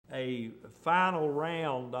a final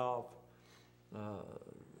round of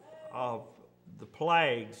the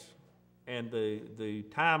plagues and the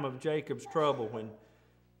time of Jacob's trouble,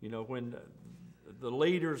 when the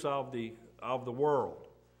leaders of the world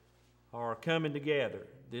are coming together.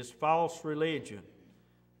 This false religion,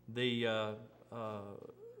 the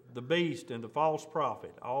beast and the false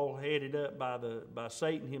prophet, all headed up by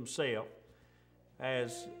Satan himself,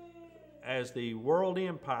 as the world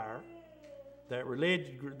empire, that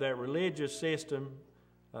religious system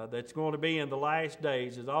that's going to be in the last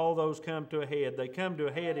days. As all those come to a head, they come to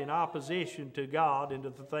a head in opposition to God and to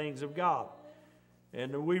the things of God.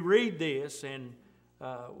 And we read this, and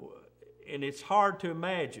it's hard to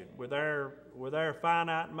imagine with our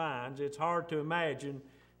finite minds. It's hard to imagine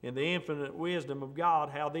in the infinite wisdom of God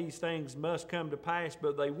how these things must come to pass,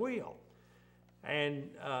 but they will. And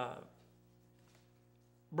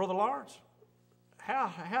Brother Lawrence, how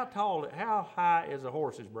high is a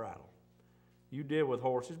horse's bridle? You deal with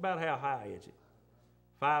horses. About how high is it?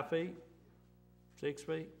 5 feet? 6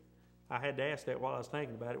 feet? I had to ask that while I was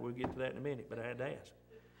thinking about it. We'll get to that in a minute, but I had to ask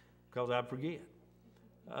because I'd forget.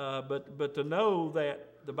 But to know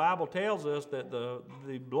that the Bible tells us that the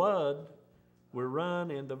blood will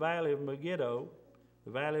run in the valley of Megiddo,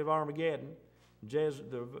 the valley of Armageddon,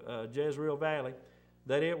 the Jezreel Valley,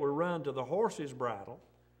 that it will run to the horse's bridle,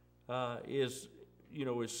 is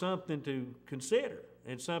something to consider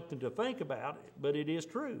and something to think about, but it is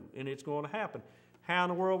true, and it's going to happen. How in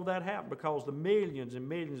the world would that happen? Because the millions and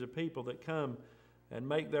millions of people that come and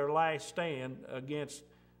make their last stand against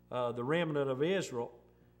the remnant of Israel,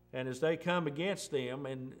 and as they come against them,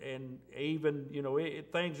 and even,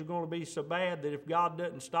 things are going to be so bad that if God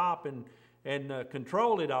doesn't stop and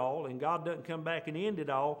control it all, and God doesn't come back and end it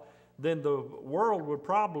all, then the world would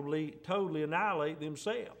probably totally annihilate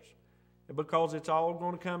themselves, because it's all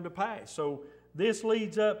going to come to pass. So this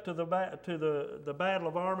leads up to the battle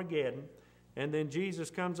of Armageddon, and then Jesus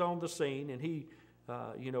comes on the scene, and he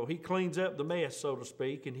cleans up the mess, so to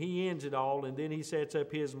speak, and he ends it all, and then he sets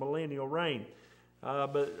up his millennial reign. I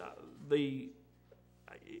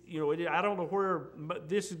don't know where, but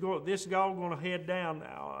this is all going to head down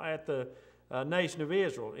at the nation of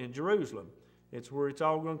Israel in Jerusalem. It's where it's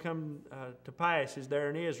all going to come to pass, is there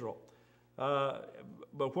in Israel.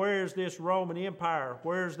 But where's this Roman Empire?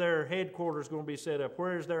 Where's their headquarters going to be set up?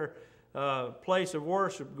 Where's their place of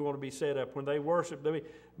worship going to be set up when they worship?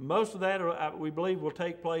 Most of that, we believe, will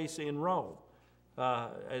take place in Rome,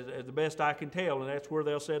 as the best I can tell, and that's where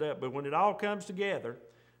they'll set up. But when it all comes together,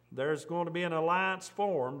 there's going to be an alliance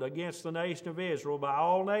formed against the nation of Israel by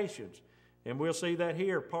all nations, and we'll see that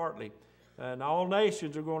here partly. And all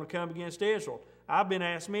nations are going to come against Israel. I've been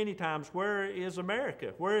asked many times, where is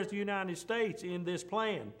America? Where is the United States in this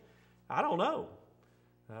plan? I don't know.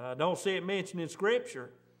 I don't see it mentioned in Scripture.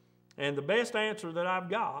 And the best answer that I've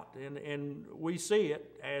got, and we see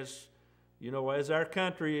it as our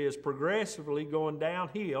country is progressively going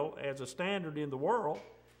downhill as a standard in the world,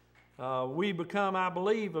 we become, I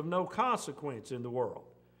believe, of no consequence in the world.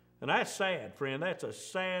 And that's sad, friend. That's a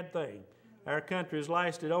sad thing. Our country has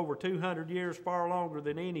lasted over 200 years, far longer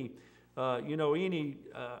than any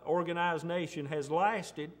organized nation has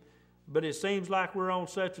lasted. But it seems like we're on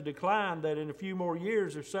such a decline that in a few more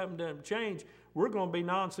years, if something doesn't change, we're going to be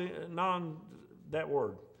that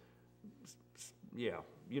word. Yeah,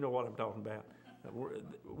 you know what I'm talking about.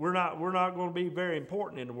 We're not going to be very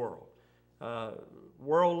important in the world.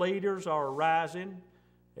 World leaders are rising.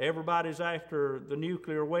 Everybody's after the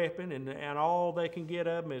nuclear weapon and all they can get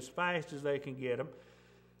of them as fast as they can get them.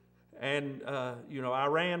 And,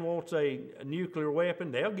 Iran wants a nuclear weapon.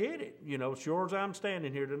 They'll get it. Sure as I'm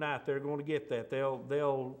standing here tonight, they're going to get that.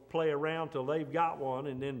 They'll play around till they've got one,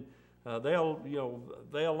 and then they'll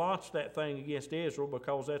launch that thing against Israel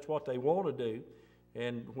because that's what they want to do.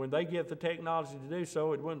 And when they get the technology to do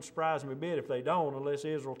so, it wouldn't surprise me a bit if they don't, unless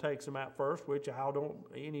Israel takes them out first, which I don't,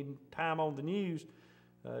 any time on the news,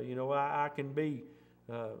 I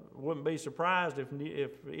wouldn't be surprised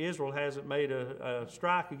if Israel hasn't made a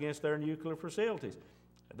strike against their nuclear facilities.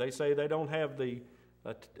 They say they don't have the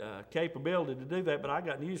capability to do that, but I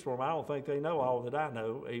got news for them. I don't think they know all that I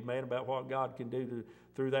know, amen, about what God can do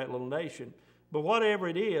through that little nation. But whatever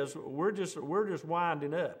it is, we're just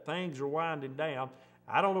winding up. Things are winding down.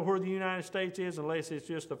 I don't know where the United States is unless it's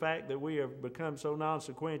just the fact that we have become so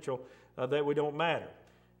non-sequential that we don't matter.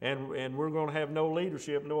 And we're going to have no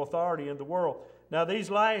leadership, no authority in the world. Now, these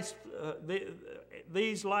last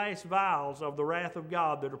vials of the wrath of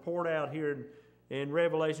God that are poured out here in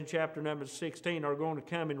Revelation chapter number 16 are going to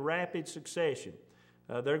come in rapid succession.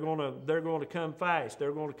 They're going to come fast.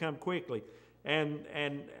 They're going to come quickly. and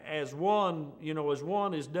as one, as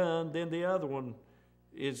one is done, then the other one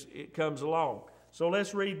it comes along. So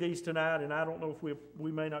let's read these tonight, and I don't know if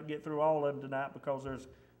we may not get through all of them tonight because there's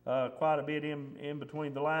quite a bit in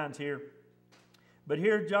between the lines here. But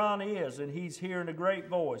here John is, and he's hearing a great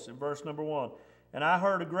voice in verse number 1. And I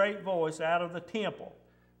heard a great voice out of the temple.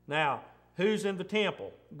 Now, who's in the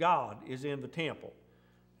temple? God is in the temple.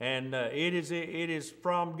 And it is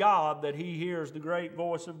from God that he hears the great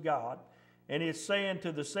voice of God. And it's saying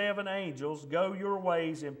to the 7 angels, go your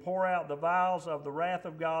ways and pour out the vials of the wrath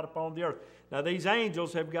of God upon the earth. Now, these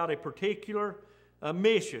angels have got a particular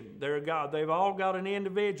mission. They've all got an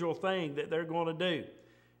individual thing that they're going to do.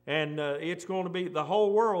 And it's going to be, the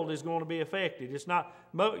whole world is going to be affected. It's not,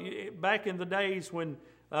 back in the days when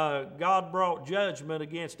God brought judgment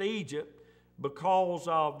against Egypt because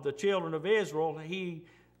of the children of Israel, he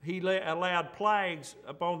allowed plagues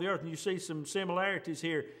upon the earth. And you see some similarities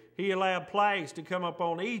here. He allowed plagues to come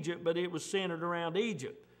upon Egypt, but it was centered around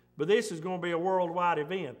Egypt. But this is going to be a worldwide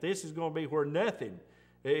event. This is going to be where nothing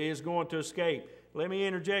is going to escape. Let me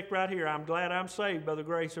interject right here. I'm glad I'm saved by the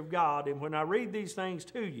grace of God. And when I read these things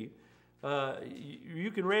to you,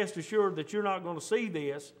 you can rest assured that you're not going to see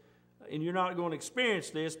this and you're not going to experience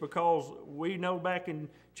this, because we know back in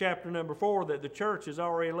chapter number 4 that the church has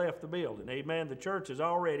already left the building. Amen. The church is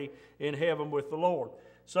already in heaven with the Lord.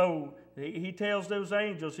 So he tells those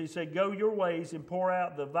angels, he said, go your ways and pour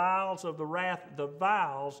out the vials of the wrath. The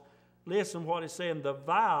vials, listen what it's saying, the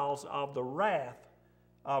vials of the wrath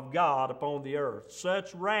of God upon the earth.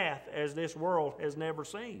 Such wrath as this world has never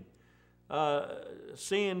seen.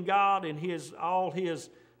 Seeing God and his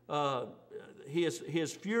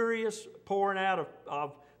furious pouring out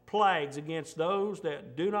of plagues against those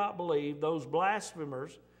that do not believe, those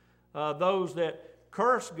blasphemers, those that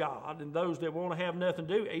curse God, and those that want to have nothing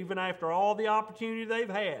to do, even after all the opportunity they've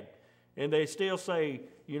had, and they still say,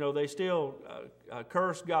 they still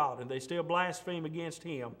curse God, and they still blaspheme against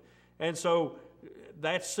him. And so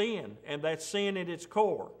that's sin, and that's sin at its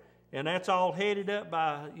core. And that's all headed up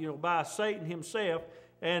by Satan himself.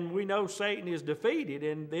 And we know Satan is defeated,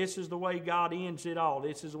 and this is the way God ends it all.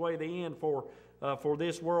 This is the way the end for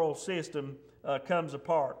this world system comes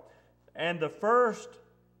apart. And the first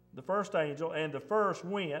angel, and the first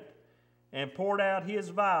went and poured out his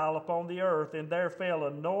vial upon the earth, and there fell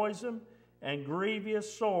a noisome and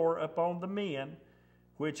grievous sore upon the men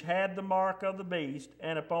which had the mark of the beast,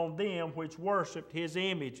 and upon them which worshipped his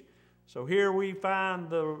image. So here we find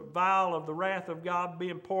the vial of the wrath of God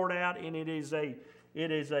being poured out, and it is a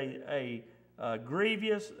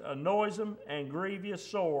grievous, a noisome and grievous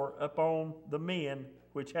sore upon the men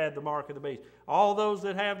which had the mark of the beast. All those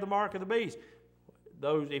that have the mark of the beast,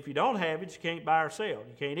 those, if you don't have it, you can't buy or sell.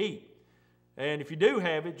 You can't eat. And if you do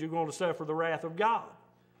have it, you're going to suffer the wrath of God.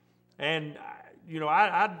 And,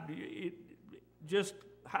 just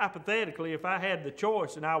hypothetically, if I had the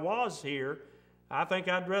choice and I was here, I think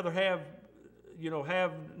I'd rather have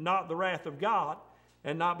not the wrath of God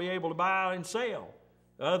and not be able to buy and sell,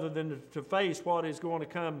 other than to face what is going to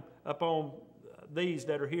come upon these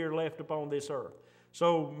that are here left upon this earth.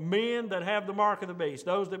 So men that have the mark of the beast,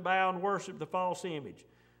 those that bow and worship the false image,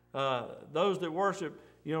 those that worship,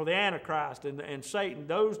 the Antichrist and Satan,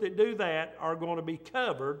 those that do that are going to be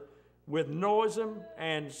covered with noisome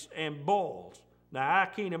and boils. Now, I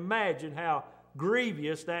can't imagine how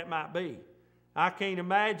grievous that might be. I can't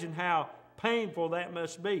imagine how painful that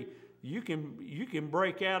must be. You can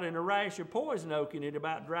break out in a rash of poison oak, and it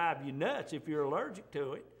about drive you nuts if you're allergic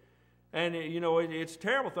to it. And it's a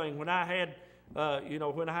terrible thing. When I had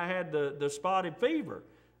the spotted fever,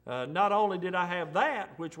 not only did I have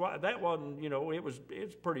that, that wasn't,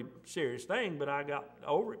 it's a pretty serious thing, but I got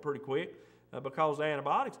over it pretty quick because of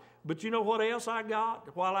antibiotics. But you know what else I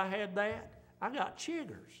got while I had that? I got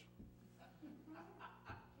chiggers.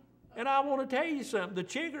 And I want to tell you something. The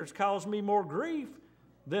chiggers caused me more grief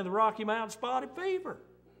than the Rocky Mountain spotted fever,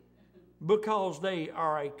 because they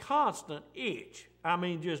are a constant itch. I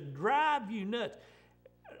mean, just drive you nuts.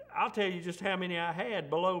 I'll tell you just how many I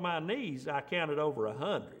had below my knees. I counted over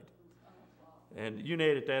 100. And you can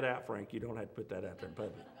edit that out, Frank. You don't have to put that out there in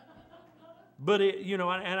public. But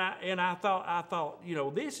I thought,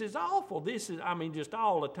 this is awful. This is, just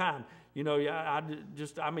all the time. It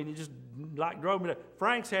just like drove me to.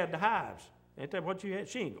 Frank's had the hives. Ain't that what you had?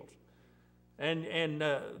 Shingles. And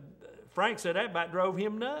Frank said that about drove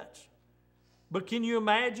him nuts. But can you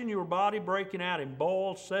imagine your body breaking out in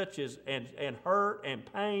boils such as, and hurt and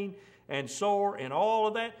pain and sore and all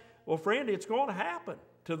of that? Well, friend, it's going to happen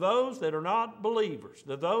to those that are not believers,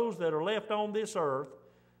 to those that are left on this earth.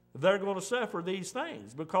 they're going to suffer these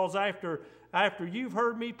things. Because after you've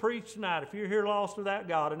heard me preach tonight, if you're here lost without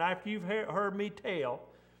God, and after you've heard me tell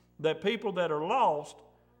that people that are lost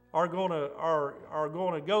are going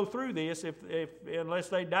to go through this unless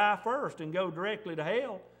they die first and go directly to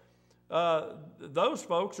hell, those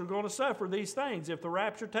folks are going to suffer these things. If the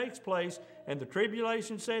rapture takes place and the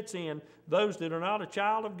tribulation sets in, those that are not a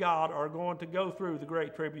child of God are going to go through the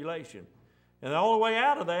great tribulation. And the only way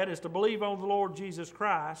out of that is to believe on the Lord Jesus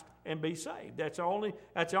Christ and be saved. That's the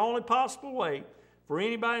only possible way for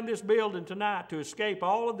anybody in this building tonight to escape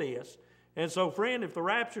all of this. And so, friend, if the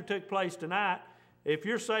rapture took place tonight, if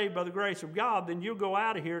you're saved by the grace of God, then you'll go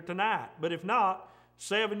out of here tonight. But if not,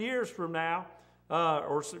 7 years from now,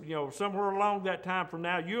 or somewhere along that time from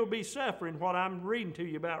now, you'll be suffering what I'm reading to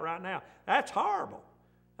you about right now. That's horrible.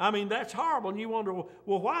 I mean, that's horrible. And you wonder,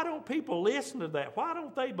 well, why don't people listen to that? Why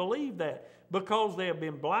don't they believe that? Because they have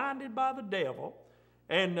been blinded by the devil,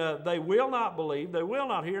 and they will not believe. They will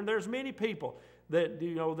not hear. And there's many people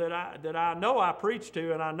that I know I preach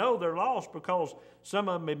to, and I know they're lost because some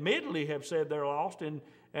of them admittedly have said they're lost, and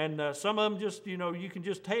some of them just you can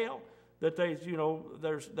just tell that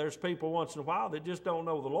there's people once in a while that just don't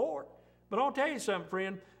know the Lord. But I'll tell you something,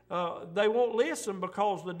 friend. They won't listen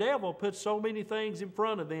because the devil puts so many things in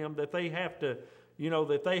front of them that they have to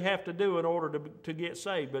do in order to get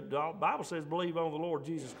saved. But the Bible says, believe on the Lord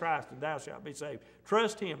Jesus Christ and thou shalt be saved.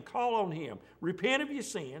 Trust Him, call on Him, repent of your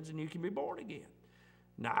sins, and you can be born again.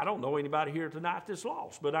 Now, I don't know anybody here tonight that's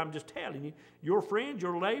lost, but I'm just telling you, your friends,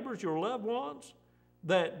 your neighbors, your loved ones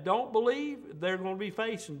that don't believe, they're going to be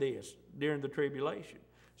facing this during the tribulation.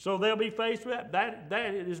 So they'll be faced with that.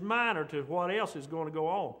 That is minor to what else is going to go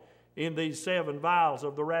on in these 7 vials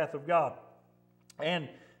of the wrath of God. And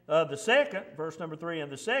the second, verse number 3,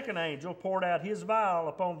 and the second angel poured out his vial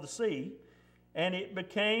upon the sea, and it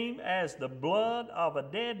became as the blood of a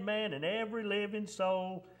dead man, and every living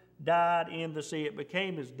soul died in the sea. It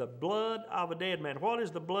became as the blood of a dead man. What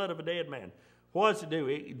is the blood of a dead man? What does it do?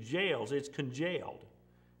 It gels. It's congealed.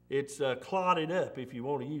 It's clotted up, if you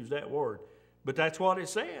want to use that word. But that's what it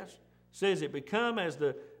says. It says it become as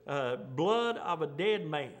the blood of a dead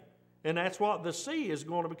man. And that's what the sea is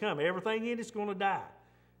going to become. Everything in it's going to die.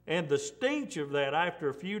 And the stench of that after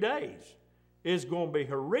a few days is going to be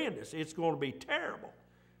horrendous. It's going to be terrible.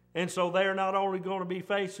 And so they're not only going to be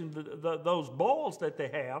facing those boils that they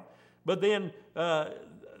have, but then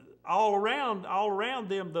all around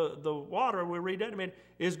them, the water, we'll read that in a minute,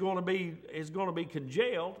 is going to be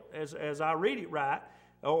congealed, as I read it right,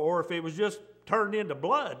 or if it was just turned into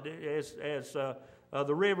blood, as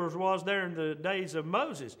the rivers was there in the days of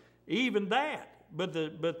Moses. Even that, but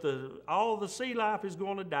all the sea life is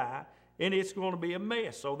going to die, and it's going to be a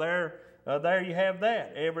mess. So there you have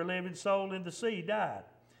that. Every living soul in the sea died.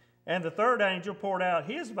 And the third angel poured out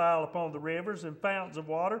his vial upon the rivers and fountains of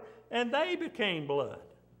water, and they became blood.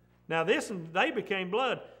 Now they became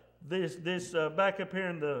blood. This back up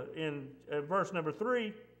here in verse number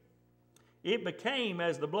 3, it became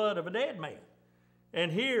as the blood of a dead man.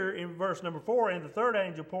 And here in verse number 4, and the third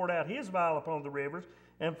angel poured out his vial upon the rivers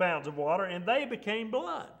and fountains of water, and they became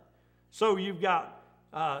blood. So you've got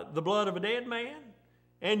the blood of a dead man,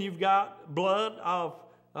 and you've got blood of,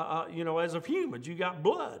 as of humans, you got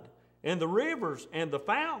blood. And the rivers and the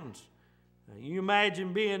fountains. You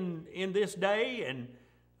imagine being in this day and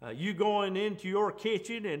you going into your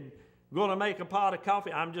kitchen and going to make a pot of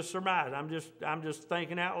coffee. I'm just surmising. I'm just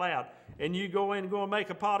thinking out loud. And you go in and go and make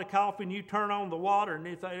a pot of coffee, and you turn on the water, and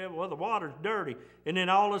you think, well, the water's dirty. And then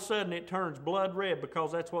all of a sudden it turns blood red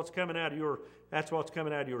because that's what's coming out of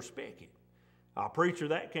your spigot. Preacher,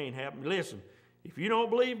 that can't happen. Listen, if you don't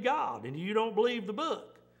believe God and you don't believe the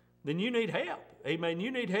book, then you need help. Amen. You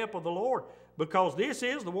need help of the Lord, because this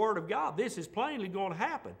is the Word of God. This is plainly going to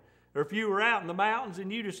happen. Or if you were out in the mountains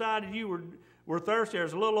and you decided you were thirsty,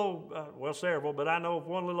 there's a little old, several, but I know of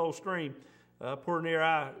one little old stream pretty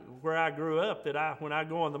near where I grew up that when I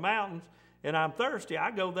go in the mountains and I'm thirsty, I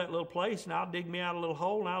go to that little place and I'll dig me out a little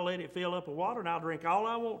hole and I'll let it fill up with water and I'll drink all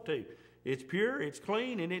I want to. It's pure, it's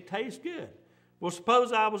clean, and it tastes good. Well,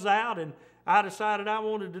 suppose I was out and I decided I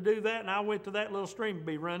wanted to do that, and I went to that little stream to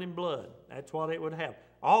be running blood. That's what it would have.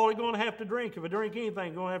 All they're going to have to drink, if I drink anything,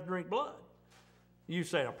 they're going to have to drink blood. You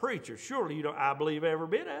say, a preacher, surely you don't. I believe every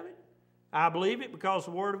bit of it. I believe it because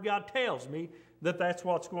the Word of God tells me that that's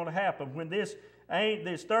what's going to happen. When this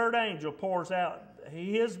third angel pours out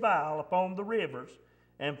his vial upon the rivers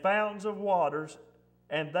and fountains of waters,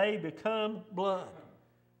 and they become blood.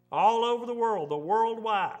 All over the world, the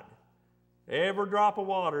worldwide, every drop of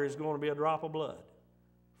water is going to be a drop of blood.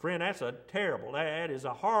 Friend, that is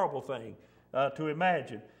a horrible thing to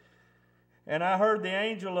imagine. And I heard the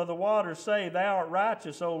angel of the waters say, Thou art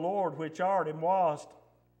righteous, O Lord, which art and wast,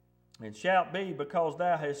 and shalt be, because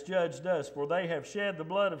thou hast judged us. For they have shed the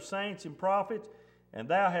blood of saints and prophets, and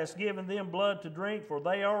thou hast given them blood to drink, for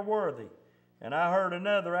they are worthy. And I heard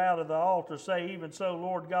another out of the altar say, Even so,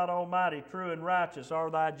 Lord God Almighty, true and righteous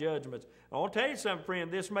are thy judgments. I want to tell you something,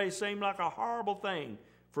 friend. This may seem like a horrible thing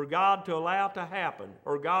for God to allow to happen,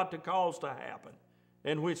 or God to cause to happen,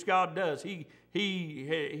 and which God does. He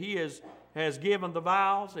has given the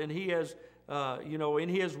vows, and He has, in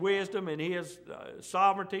His wisdom and His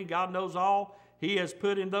sovereignty, God knows all, He has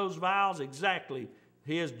put in those vows exactly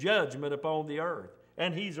His judgment upon the earth.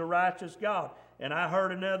 And He's a righteous God. And I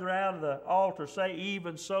heard another out of the altar say,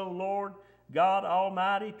 Even so, Lord God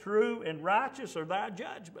Almighty, true and righteous are thy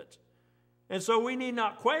judgments. And so we need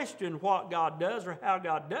not question what God does or how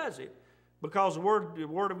God does it, because the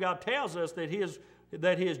Word of God tells us that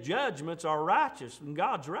His judgments are righteous and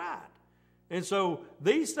God's right. And so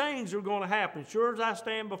these things are going to happen. Sure as I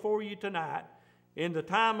stand before you tonight, in the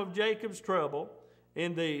time of Jacob's trouble,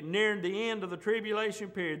 nearing the end of the tribulation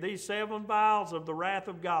period, these 7 vials of the wrath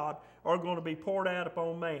of God are going to be poured out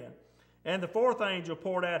upon man. And the 4th angel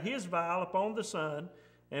poured out his vial upon the sun,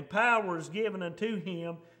 and power is given unto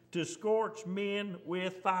him to scorch men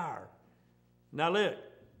with fire. Now look,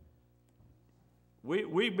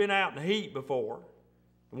 we've been out in the heat before,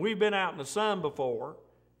 and we've been out in the sun before,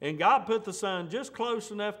 and God put the sun just close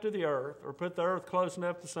enough to the earth, or put the earth close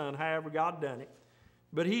enough to the sun, however God done it.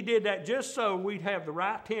 But He did that just so we'd have the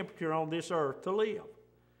right temperature on this earth to live.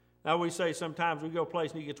 Now we say sometimes we go a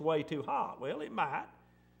place and it gets way too hot. Well, it might,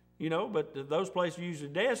 but those places are usually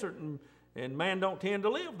desert, and man don't tend to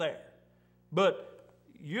live there. But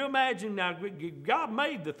you imagine now, God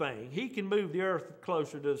made the thing. He can move the earth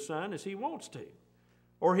closer to the sun as He wants to.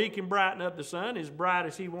 Or He can brighten up the sun as bright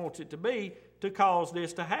as He wants it to be to cause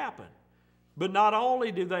this to happen. But not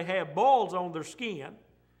only do they have boils on their skin,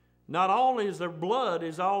 not only is their blood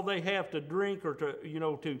is all they have to drink or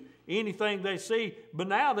to anything they see, but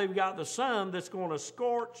now they've got the sun that's going to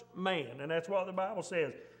scorch man. And that's what the Bible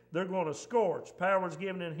says. They're going to scorch. Power is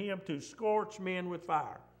given in Him to scorch men with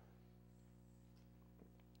fire.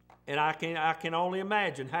 And I can only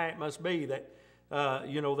imagine how it must be that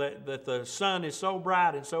that the sun is so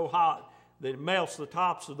bright and so hot that it melts the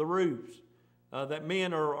tops of the roofs. That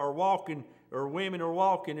men are walking, or women are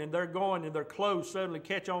walking, and they're going, and their clothes suddenly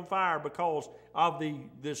catch on fire because of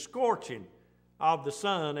the scorching of the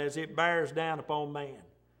sun as it bears down upon man.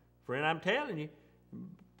 Friend, I'm telling you,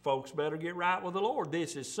 folks better get right with the Lord.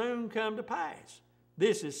 This is soon come to pass.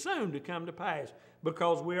 This is soon to come to pass,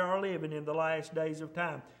 because we are living in the last days of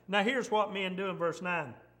time. Now here's what men do in verse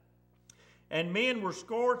 9. And men were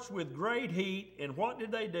scorched with great heat, and what did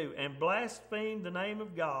they do? And blasphemed the name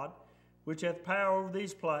of God, which hath power over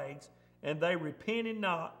these plagues, and they repented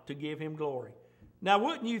not to give Him glory. Now,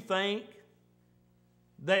 wouldn't you think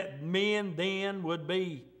that men then would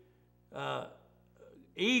be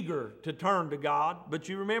eager to turn to God? But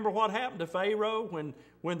you remember what happened to Pharaoh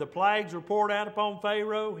when the plagues were poured out upon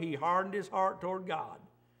Pharaoh? He hardened his heart toward God.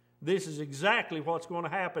 This is exactly what's going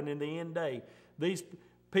to happen in the end day. These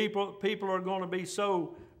people are going to be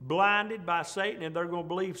so blinded by Satan, and they're going to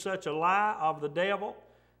believe such a lie of the devil.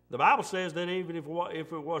 The Bible says that even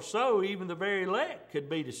if it was so, even the very elect could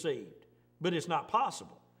be deceived. But it's not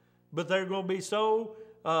possible. But they're going to be so,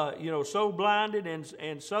 so blinded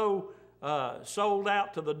and so sold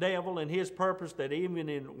out to the devil and his purpose that even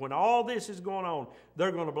when all this is going on,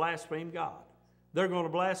 they're going to blaspheme God. They're going to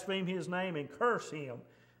blaspheme His name and curse Him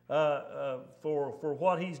for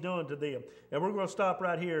what He's doing to them. And we're going to stop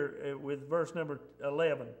right here with verse number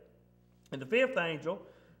 11. And the 5th angel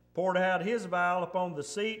poured out his vial upon the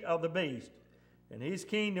seat of the beast, and his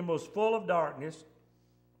kingdom was full of darkness,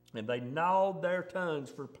 and they gnawed their tongues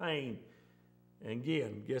for pain. And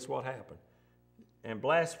again, guess what happened? And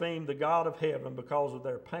blasphemed the God of heaven because of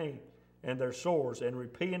their pain and their sores, and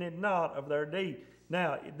repented not of their deed.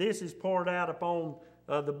 Now, this is poured out upon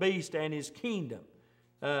the beast and his kingdom,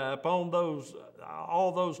 upon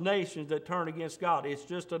all those nations that turn against God. It's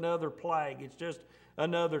just another plague. It's just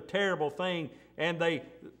another terrible thing, and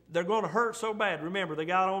they're going to hurt so bad. Remember, they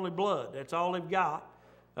got only blood. That's all they've got.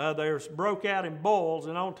 They're broke out in boils,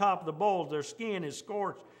 and on top of the boils, their skin is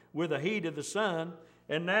scorched with the heat of the sun.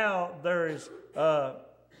 And now there is the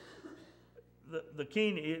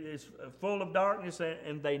king is full of darkness,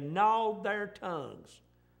 and they gnawed their tongues.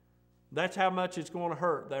 That's how much it's going to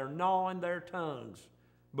hurt. They're gnawing their tongues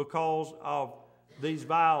because of these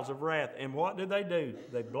vials of wrath. And what did they do?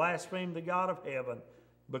 They blasphemed the God of heaven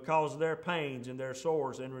because of their pains and their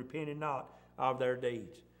sores, and repented not of their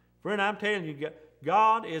deeds. Friend, I'm telling you,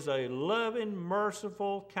 God is a loving,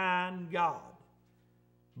 merciful, kind God.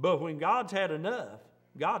 But when God's had enough,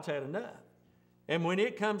 God's had enough. And when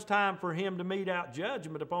it comes time for him to mete out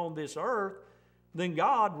judgment upon this earth, then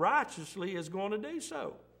God righteously is going to do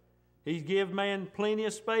so. He's given man plenty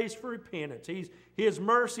of space for repentance. His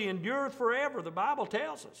mercy endureth forever, the Bible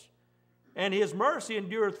tells us. And his mercy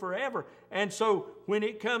endureth forever. And so when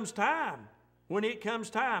it comes time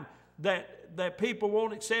that people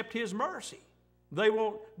won't accept his mercy, they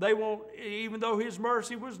won't, even though his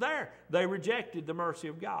mercy was there, they rejected the mercy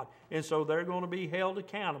of God. And so they're going to be held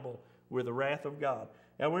accountable with the wrath of God.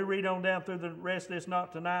 Now we read on down through the rest of this,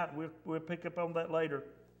 not tonight, we'll pick up on that later.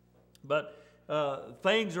 But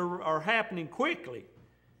things are happening quickly.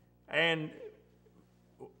 And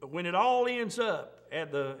when it all ends up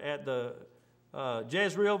at the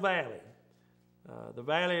Jezreel Valley, the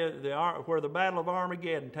valley where the Battle of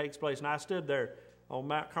Armageddon takes place, and I stood there on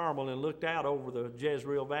Mount Carmel and looked out over the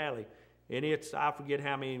Jezreel Valley, and I forget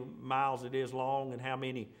how many miles it is long and how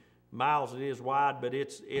many miles it is wide, but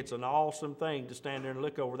it's an awesome thing to stand there and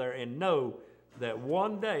look over there and know that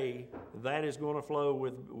one day that is going to flow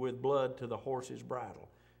with blood to the horse's bridle.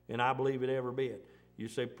 And I believe it every bit. You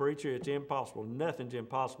say, preacher, it's impossible. Nothing's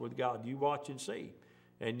impossible with God. You watch and see.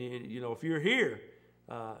 And, if you're here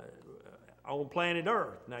on planet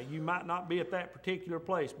Earth, now you might not be at that particular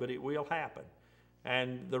place, but it will happen.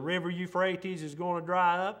 And the river Euphrates is going to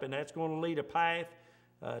dry up, and that's going to lead a path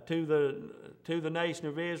to the nation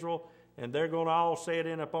of Israel, and they're going to all set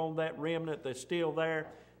in upon that remnant that's still there,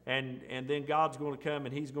 and then God's going to come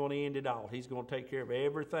and he's going to end it all. He's going to take care of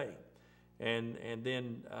everything, and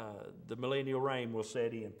then the millennial reign will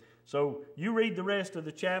set in. So you read the rest of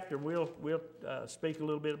the chapter. We'll speak a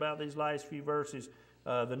little bit about these last few verses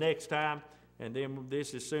the next time, and then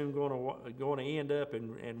this is soon going to end up,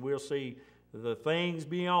 and we'll see the things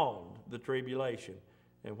beyond the tribulation.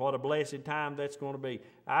 And what a blessed time that's going to be.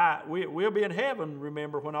 We'll be in heaven,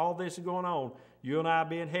 remember, when all this is going on. You and I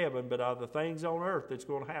be in heaven, but the things on earth that's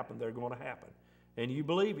going to happen, they're going to happen. And you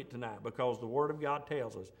believe it tonight because the Word of God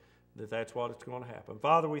tells us that that's what it's going to happen.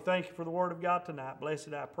 Father, we thank you for the Word of God tonight.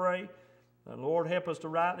 Blessed I pray. And Lord, help us to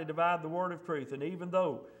rightly divide the Word of truth. And even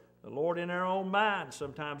though, Lord, in our own minds,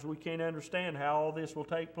 sometimes we can't understand how all this will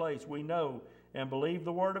take place, we know and believe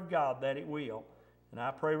the Word of God that it will. And I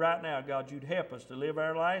pray right now, God, you'd help us to live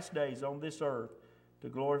our last days on this earth to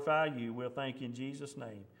glorify you. We'll thank you in Jesus'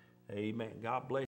 name. Amen. God bless you.